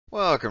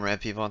Welcome,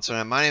 Red People. And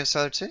so my name is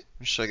Tyler today. I'm going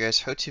to show you guys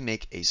how to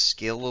make a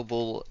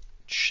scalable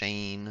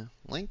chain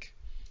link,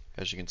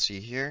 as you can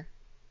see here.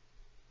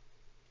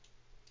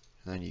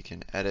 And then you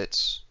can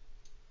edit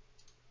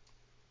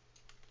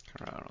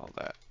around all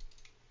that.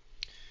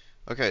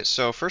 Okay,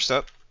 so first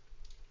up,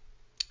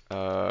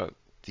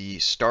 the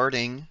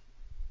starting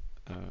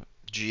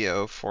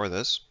geo for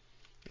this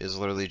is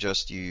literally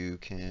just you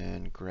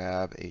can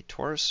grab a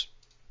torus,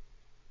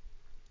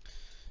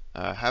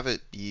 have it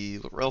be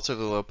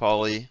relatively low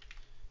poly,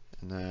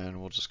 and then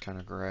we'll just kind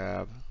of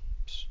grab,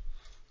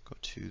 go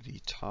to the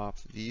top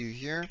view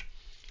here,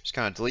 just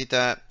kind of delete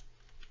that,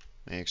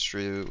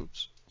 extrude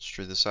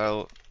this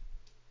out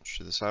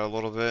a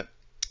little bit,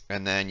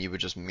 and then you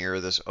would just mirror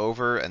this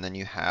over, and then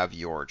you have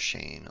your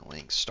chain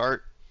link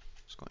start.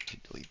 Just going to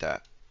delete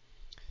that,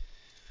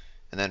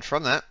 and then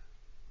from that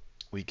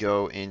we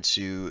go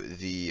into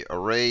the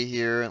array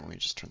here. Let me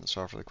just turn this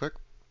off really quick.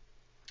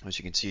 As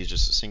you can see, it's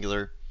just a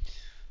singular.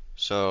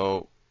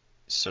 So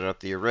set up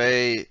the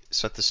array,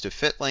 set this to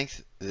fit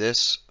length.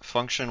 This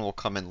function will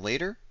come in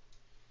later,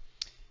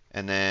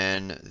 and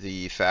then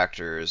the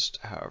factors,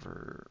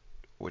 however,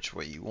 which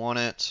way you want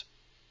it,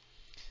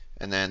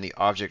 and then the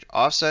object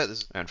offset.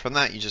 And from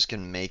that, you just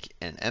can make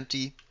an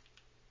empty,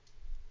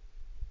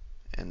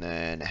 and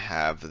then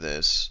have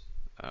this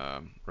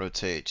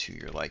rotate to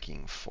your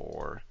liking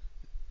for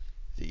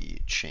the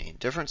chain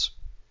difference.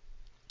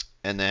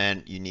 And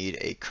then you need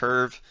a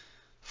curve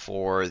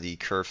for the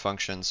curve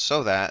function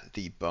so that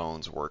the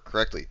bones work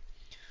correctly.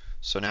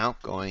 So now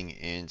going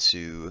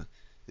into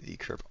the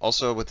curve,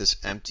 also with this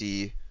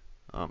empty,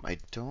 I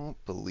don't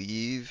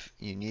believe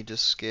you need to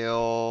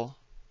scale.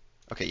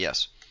 Okay,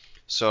 yes.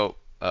 So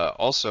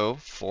also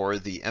for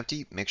the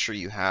empty, make sure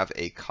you have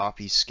a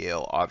copy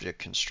scale object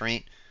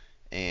constraint,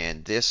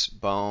 and this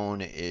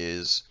bone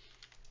is,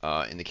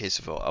 in the case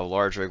of a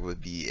large rig,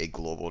 would be a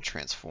global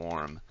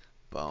transform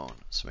bone.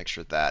 So make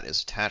sure that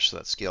is attached so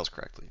that scales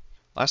correctly.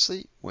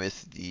 Lastly,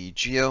 with the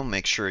geo,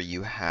 make sure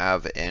you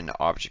have an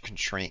object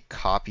constraint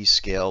copy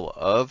scale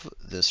of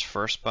this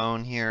first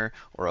bone here,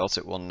 or else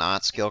it will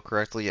not scale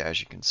correctly, as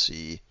you can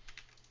see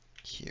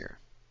here.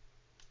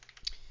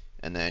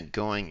 And then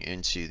going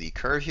into the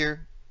curve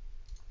here,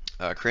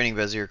 creating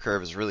Bezier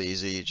curve is really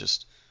easy.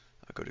 Just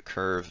go to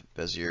curve,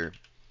 Bezier,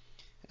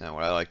 and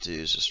what I like to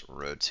do is just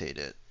rotate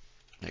it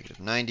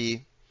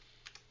 -90,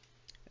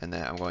 and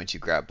then I'm going to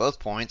grab both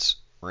points.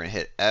 We're going to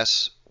hit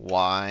S,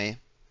 Y,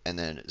 and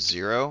then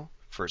 0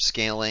 for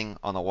scaling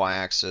on the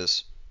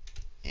y-axis,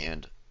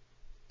 and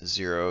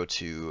 0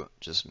 to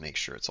just make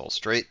sure it's all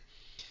straight.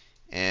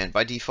 And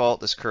by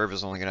default, this curve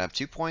is only going to have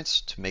 2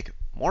 points. To make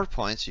more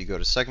points, you go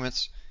to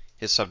segments,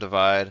 hit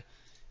subdivide,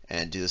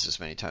 and do this as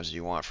many times as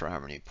you want for how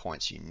many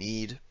points you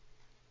need.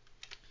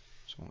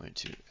 So I'm going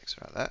to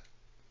exit out of that.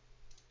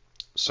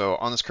 So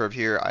on this curve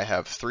here, I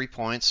have 3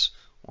 points,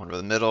 one for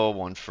the middle,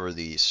 one for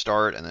the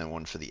start, and then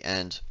one for the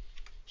end.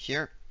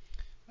 Here,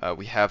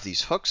 we have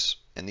these hooks,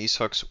 and these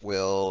hooks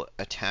will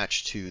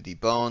attach to the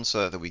bones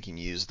so that we can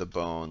use the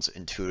bones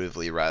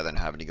intuitively rather than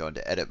having to go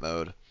into edit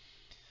mode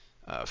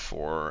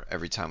for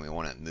every time we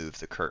want to move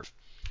the curve.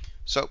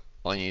 So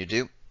all you need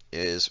to do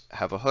is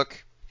have a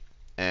hook,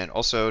 and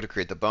also to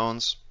create the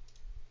bones,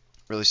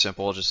 really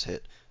simple, just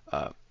hit,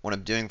 what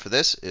I'm doing for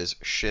this is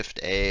Shift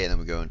A, and then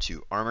we go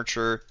into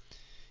armature,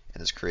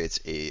 and this creates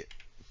a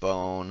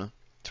bone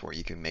to where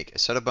you can make a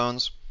set of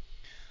bones.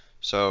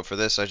 So for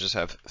this, I just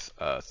have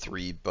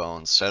 3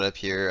 bones set up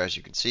here, as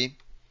you can see.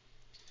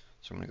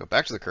 So I'm going to go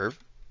back to the curve,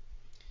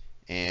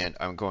 and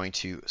I'm going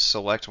to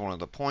select one of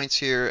the points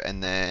here,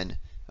 and then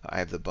I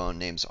have the bone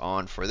names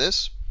on for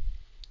this.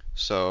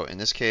 So in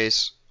this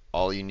case,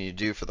 all you need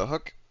to do for the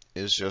hook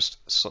is just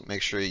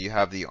make sure you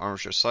have the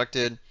armature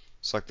selected,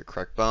 select the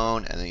correct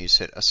bone, and then you just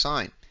hit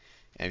assign.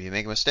 And if you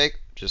make a mistake,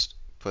 just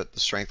put the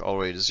strength all the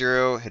way to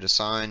 0, hit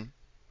assign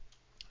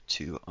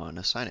to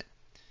unassign it.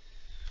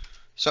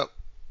 So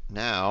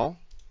now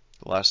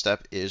the last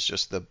step is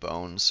just the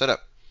bone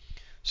setup.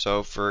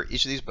 So for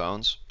each of these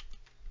bones,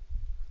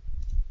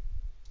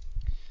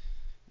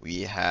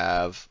 we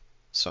have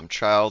some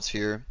childs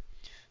here.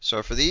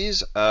 So for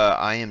these,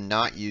 I am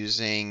not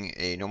using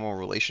a normal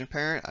relation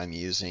parent. I'm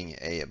using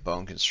a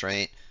bone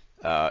constraint.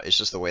 It's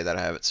just the way that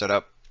I have it set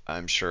up.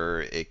 I'm sure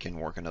it can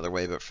work another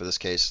way, but for this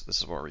case, this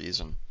is what we're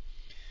using.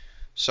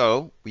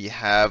 So we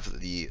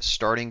have the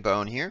starting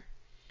bone here.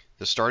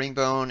 The starting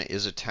bone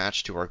is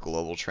attached to our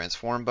global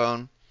transform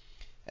bone,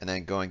 and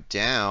then going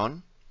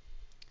down,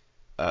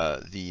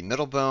 the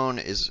middle bone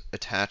is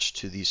attached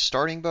to the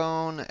starting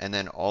bone, and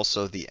then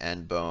also the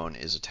end bone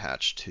is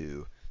attached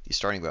to the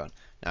starting bone.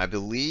 Now I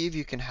believe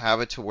you can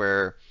have it to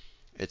where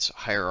it's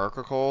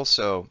hierarchical,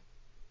 so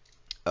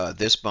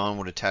this bone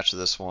would attach to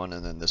this one,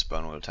 and then this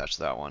bone would attach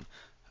to that one.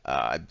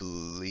 I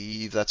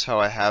believe that's how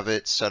I have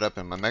it set up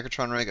in my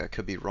Megatron rig. I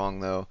could be wrong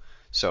though.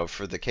 So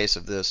for the case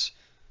of this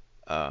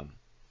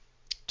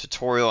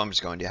tutorial, I'm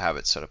just going to have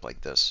it set up like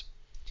this.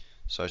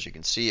 So as you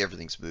can see,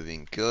 everything's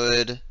moving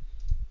good,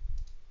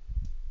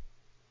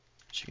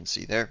 as you can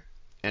see there.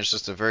 And it's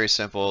just a very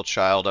simple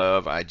child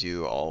of, I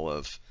do all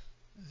of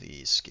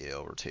the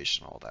scale,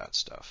 rotation, all that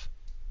stuff,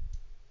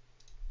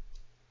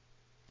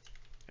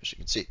 as you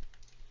can see.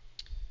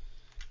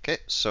 Okay,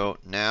 so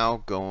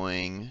now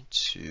going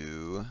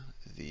to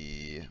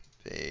the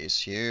base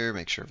here,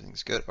 make sure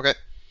everything's good. Okay,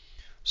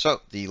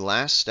 so the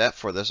last step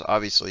for this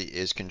obviously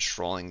is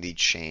controlling the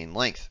chain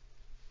length.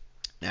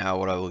 Now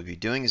what I will be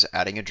doing is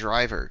adding a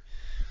driver.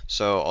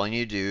 So all you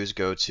need to do is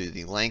go to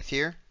the length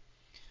here.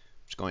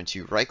 I'm just going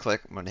to right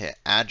click, I'm going to hit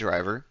add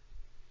driver.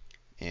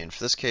 And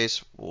for this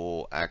case,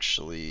 we'll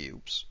actually,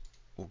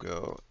 we'll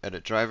go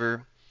edit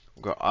driver,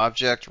 we'll go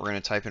object, we're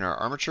going to type in our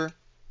armature.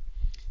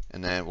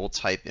 And then we'll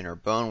type in our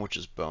bone, which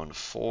is bone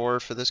 4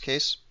 for this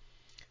case.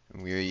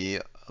 And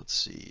let's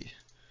see,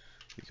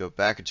 we go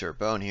back into our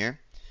bone here.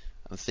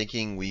 I'm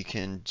thinking we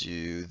can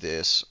do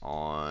this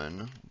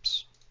on,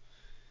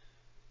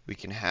 we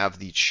can have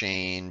the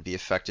chain be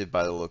affected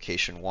by the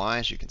location Y,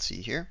 as you can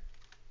see here.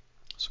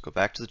 So go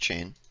back to the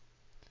chain,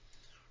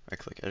 right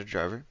click edit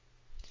driver.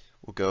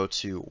 We'll go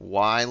to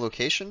Y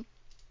location,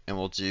 and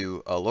we'll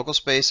do a local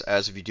space,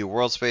 as if you do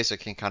world space, it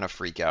can kind of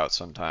freak out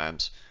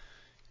sometimes.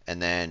 And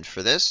then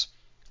for this,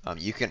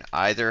 you can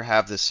either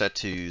have this set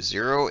to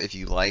 0 if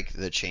you like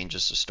the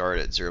changes to start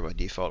at 0 by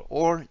default,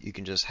 or you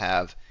can just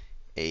have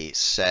a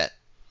set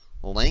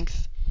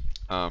length.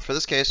 For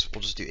this case,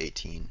 we'll just do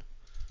 18.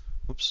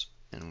 Oops,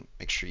 and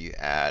make sure you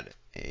add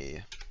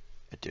a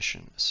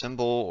addition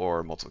symbol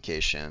or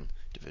multiplication,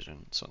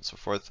 division, so on and so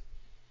forth.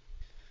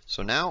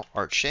 So now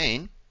our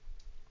chain,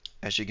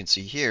 as you can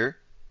see here,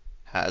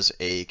 has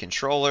a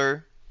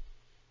controller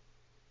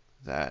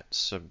that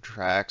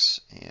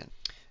subtracts.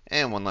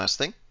 And one last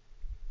thing,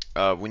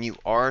 when you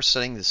are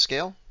setting the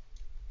scale,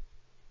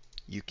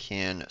 you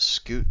can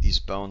scoot these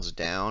bones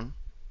down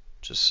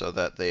just so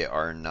that they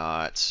are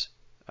not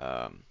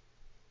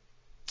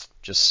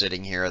just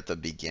sitting here at the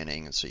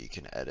beginning, and so you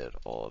can edit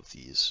all of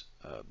these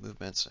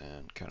movements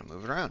and kind of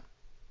move it around.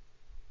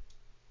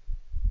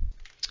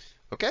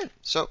 Okay,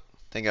 so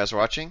thank you guys for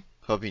watching.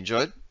 Hope you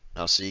enjoyed.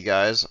 I'll see you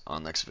guys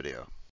on the next video.